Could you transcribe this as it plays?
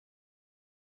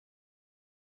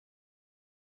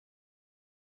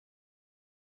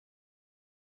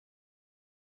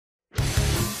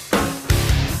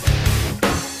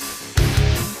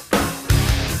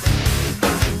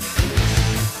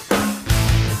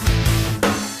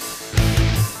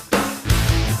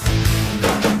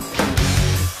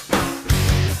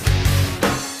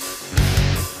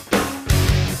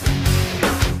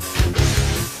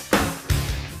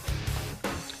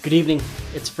Good evening.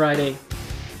 It's Friday.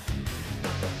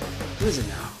 What is it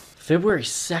now? February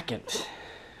 2nd.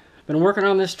 I've been working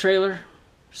on this trailer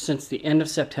since the end of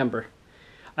September.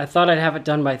 I thought I'd have it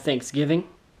done by Thanksgiving,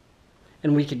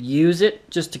 and we could use it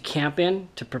just to camp in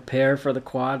to prepare for the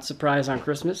quad surprise on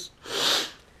Christmas.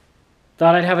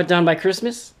 Thought I'd have it done by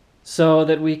Christmas so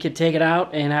that we could take it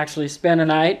out and actually spend a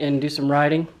night and do some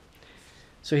riding.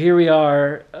 So here we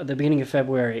are at the beginning of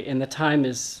February, and the time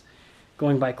is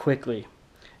going by quickly.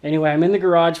 Anyway, I'm in the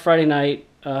garage Friday night.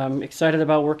 Excited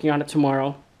about working on it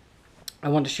tomorrow. I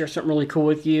wanted to share something really cool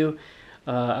with you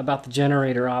about the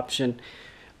generator option.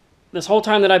 This whole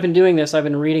time that I've been doing this, I've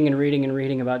been reading and reading and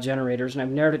reading about generators, and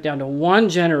I've narrowed it down to one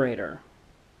generator.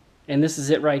 And this is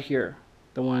it right here,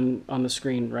 the one on the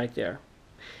screen right there.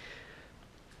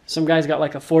 Some guy's got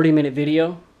like a 40-minute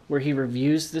video where he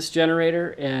reviews this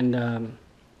generator, and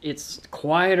it's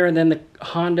quieter than the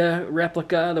Honda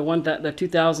replica, the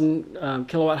 2,000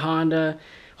 kilowatt Honda.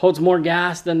 Holds more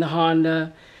gas than the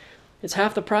Honda. It's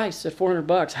half the price at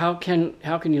 $400. How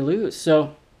can you lose?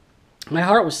 So my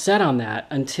heart was set on that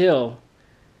until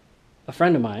a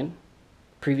friend of mine,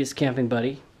 previous camping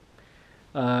buddy,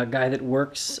 a guy that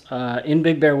works in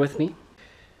Big Bear with me,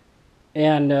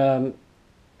 and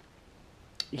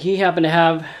he happened to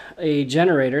have a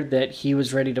generator that he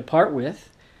was ready to part with.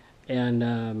 And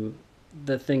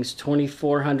the thing's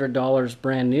 $2,400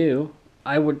 brand new.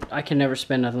 I can never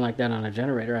spend nothing like that on a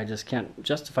generator. I just can't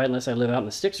justify it unless I live out in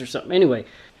the sticks or something. Anyway,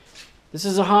 this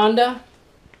is a Honda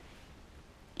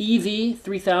EV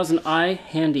 3000i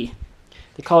Handy.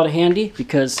 They call it a Handy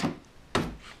because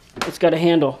it's got a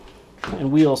handle and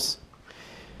wheels.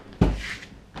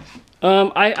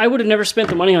 I would have never spent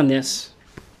the money on this,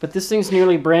 but this thing's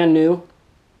nearly brand new.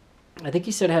 I think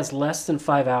he said it has less than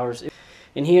 5 hours.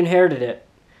 And he inherited it,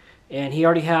 and he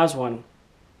already has one.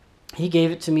 He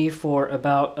gave it to me for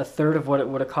about a third of what it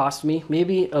would have cost me,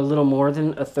 maybe a little more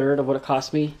than a third of what it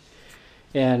cost me.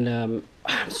 And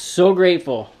I'm so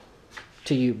grateful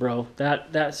to you, bro.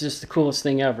 That's just the coolest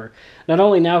thing ever. Not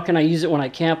only now can I use it when I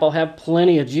camp, I'll have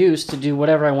plenty of juice to do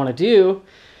whatever I want to do.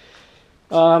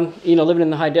 You know, living in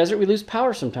the high desert, we lose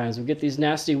power sometimes. We get these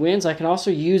nasty winds. I can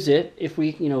also use it if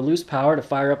we, lose power to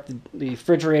fire up the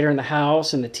refrigerator in the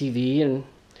house and the TV and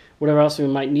whatever else we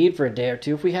might need for a day or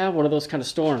two if we have one of those kind of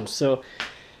storms. So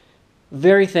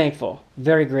very thankful,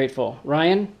 very grateful.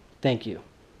 Ryan, thank you.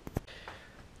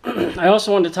 I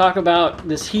also wanted to talk about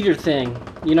this heater thing.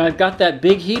 I've got that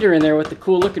big heater in there with the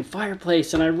cool looking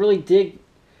fireplace, and I really dig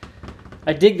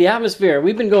the atmosphere.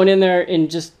 We've been going in there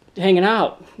and just hanging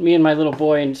out, me and my little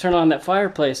boy, and turn on that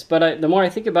fireplace. But the more I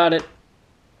think about it,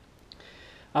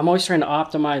 I'm always trying to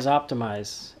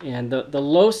optimize. And the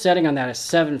low setting on that is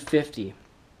 750.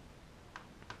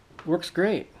 Works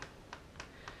great.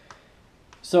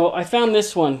 So I found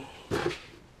this one.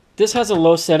 This has a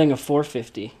low setting of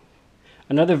 450.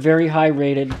 Another very high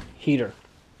rated heater.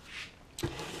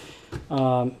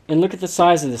 And look at the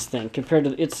size of this thing compared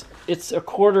to it's a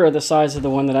quarter of the size of the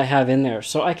one that I have in there.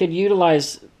 So I could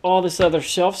utilize all this other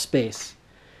shelf space.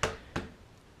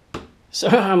 So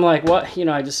I'm like, what?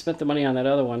 I just spent the money on that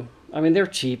other one. I mean, they're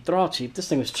cheap. They're all cheap. This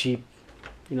thing was cheap.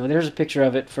 There's a picture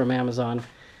of it from Amazon.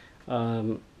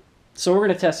 So we're going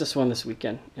to test this one this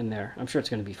weekend in there. I'm sure it's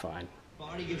going to be fine.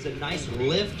 Body gives a nice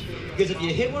lift, because if you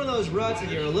hit one of those ruts and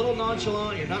you're a little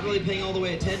nonchalant, you're not really paying all the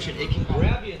way attention, it can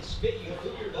grab you and spit you and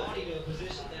move your body to a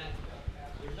position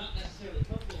that you're not necessarily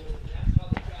comfortable with. That's how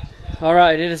the crash is happening. All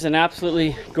right, it is an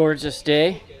absolutely gorgeous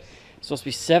day. It's supposed to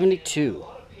be 72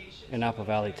 in Apple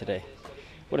Valley today.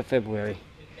 What a February.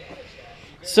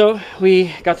 So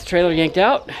we got the trailer yanked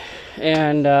out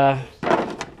and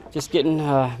just getting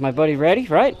my buddy ready,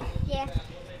 right? Yeah.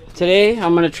 Today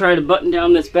I'm going to try to button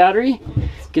down this battery,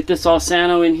 get this all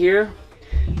Sano in here.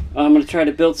 I'm going to try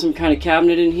to build some kind of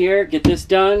cabinet in here, get this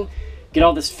done, get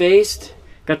all this faced,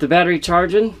 got the battery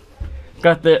charging,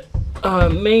 got the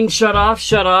main shut off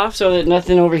so that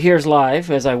nothing over here is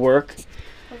live as I work.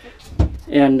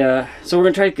 And so we're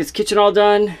going to try to get this kitchen all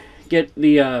done, get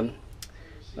the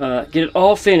get it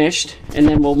all finished, and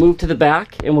then we'll move to the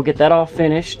back and we'll get that all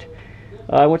finished.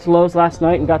 I went to Lowe's last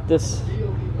night and got this,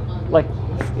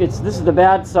 this is the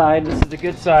bad side, this is the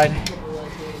good side.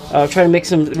 Trying to make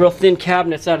some real thin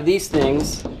cabinets out of these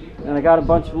things, and I got a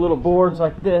bunch of little boards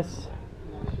like this,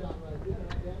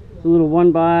 a little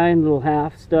 1x, little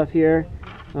half stuff here.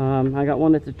 I got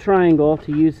one that's a triangle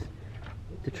to use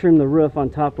to trim the roof on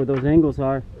top where those angles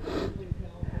are.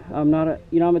 I'm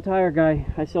a tire guy.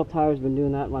 I sell tires, been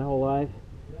doing that my whole life.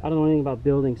 I don't know anything about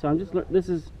building, so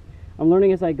I'm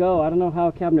learning as I go. I don't know how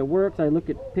a cabinet works. I look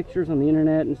at pictures on the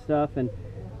internet and stuff, and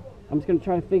I'm just going to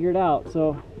try to figure it out.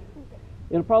 So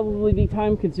It'll probably be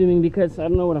time consuming because I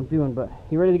don't know what I'm doing, but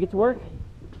you ready to get to work?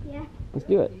 Yeah. Let's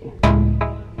do it.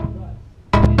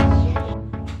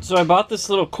 So I bought this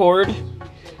little cord,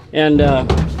 and I'm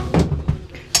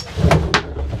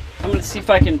going to see if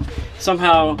I can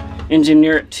somehow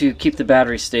engineer it to keep the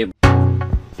battery stable.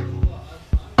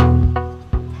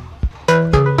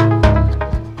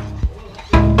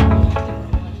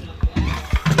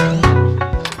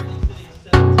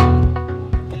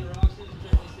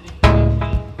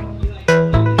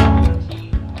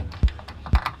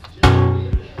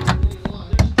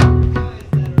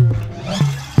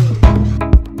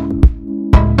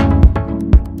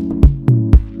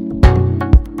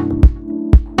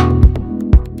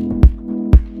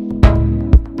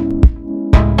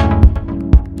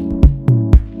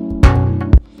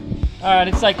 Alright,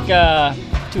 it's like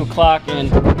 2 o'clock and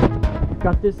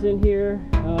got this in here,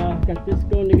 got this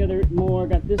going together more,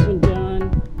 got this one done,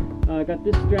 got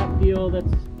this strap deal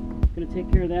that's going to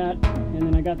take care of that, and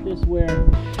then I got this where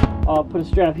I'll put a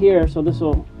strap here so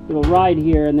it'll ride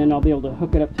here, and then I'll be able to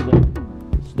hook it up to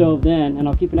the stove then, and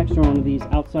I'll keep an extra one of these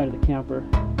outside of the camper.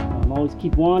 Always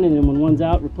keep one, and then when one's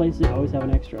out, replace it, always have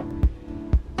an extra.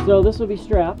 So this will be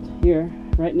strapped here.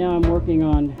 Right now I'm working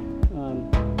on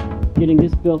getting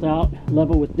this built out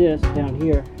level with this down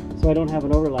here so I don't have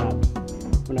an overlap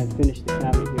when I finish the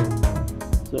cabinet here.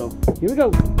 So here we go.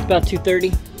 It's about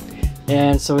 2:30,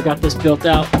 and so we got this built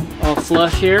out all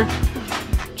flush here.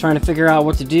 Trying to figure out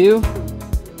what to do.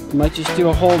 Might just do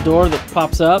a whole door that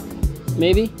pops up,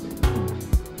 maybe.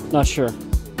 Not sure.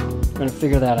 Gonna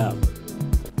figure that out.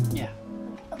 Yeah.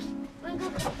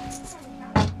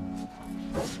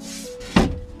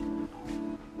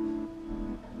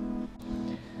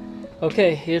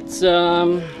 Okay, it's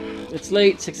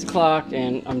late, 6 o'clock,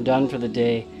 and I'm done for the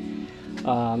day.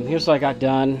 Here's what I got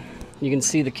done. You can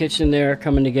see the kitchen there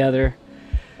coming together.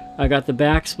 I got the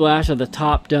backsplash of the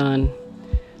top done.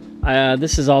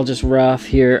 This is all just rough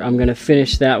here. I'm gonna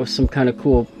finish that with some kind of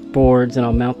cool boards, and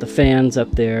I'll mount the fans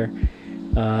up there.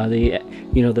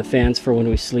 The fans for when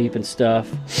we sleep and stuff.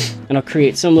 And I'll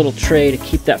create some little tray to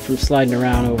keep that from sliding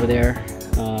around over there.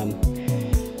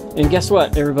 And guess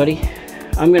what, everybody?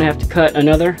 I'm gonna have to cut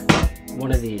another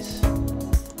one of these.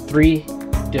 3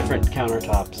 different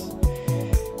countertops.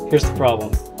 Here's the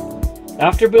problem.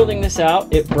 After building this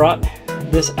out, it brought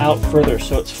this out further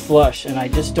so it's flush, and I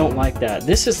just don't like that.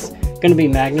 This is gonna be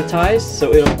magnetized,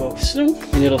 so it'll go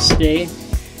and it'll stay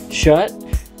shut.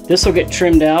 This will get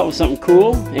trimmed out with something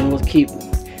cool, and we'll keep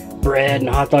bread and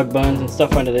hot dog buns and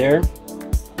stuff under there.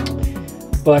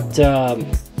 But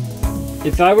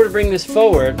if I were to bring this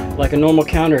forward like a normal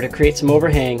counter to create some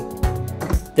overhang,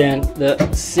 then the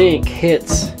sink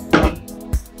hits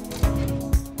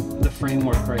the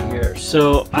framework right here.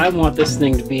 So I want this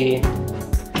thing to be,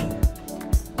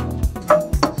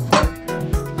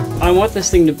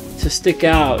 to stick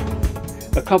out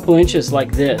a couple inches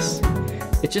like this.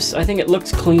 I think it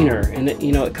looks cleaner, and it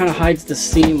kind of hides the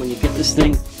seam when you get this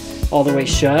thing all the way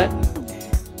shut.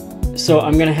 So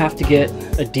I'm gonna have to get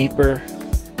a deeper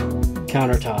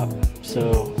countertop,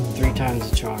 so 3 times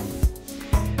the charm.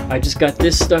 I just got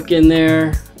this stuck in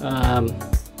there.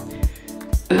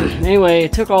 Anyway,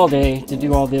 it took all day to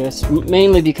do all this,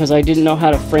 mainly because I didn't know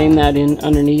how to frame that in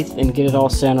underneath and get it all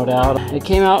sanded out. It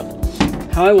came out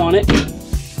how I want it,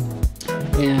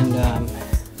 and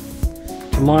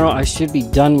tomorrow I should be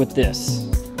done with this,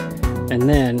 and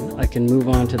then I can move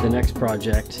on to the next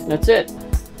project. That's it.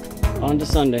 On to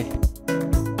Sunday.